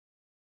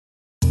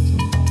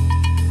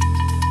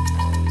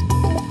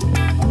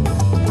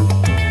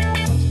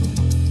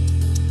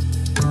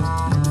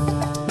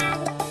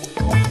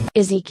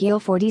Ezekiel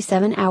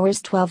 47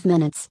 hours 12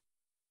 minutes.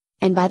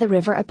 And by the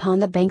river upon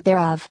the bank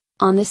thereof,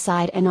 on this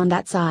side and on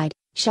that side,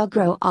 shall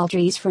grow all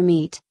trees for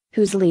meat,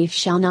 whose leaf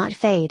shall not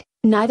fade,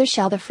 neither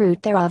shall the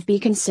fruit thereof be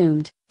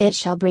consumed, it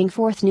shall bring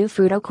forth new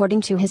fruit according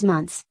to his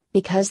months,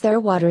 because their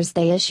waters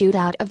they issued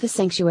out of the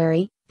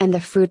sanctuary, and the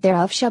fruit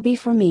thereof shall be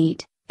for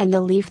meat, and the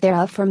leaf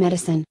thereof for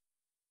medicine.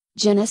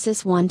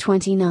 Genesis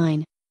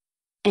 1:29.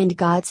 And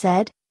God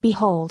said,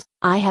 Behold,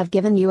 I have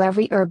given you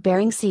every herb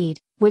bearing seed,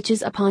 which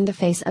is upon the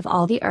face of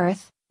all the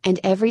earth, and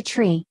every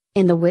tree,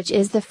 in the which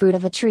is the fruit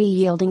of a tree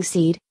yielding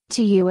seed,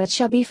 to you it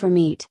shall be for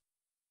meat.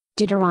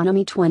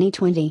 Deuteronomy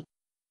 20:20.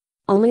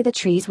 Only the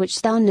trees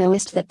which thou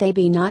knowest that they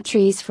be not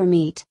trees for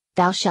meat,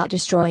 thou shalt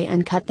destroy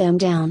and cut them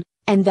down,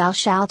 and thou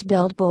shalt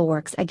build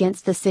bulwarks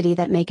against the city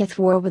that maketh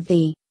war with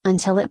thee,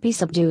 until it be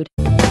subdued.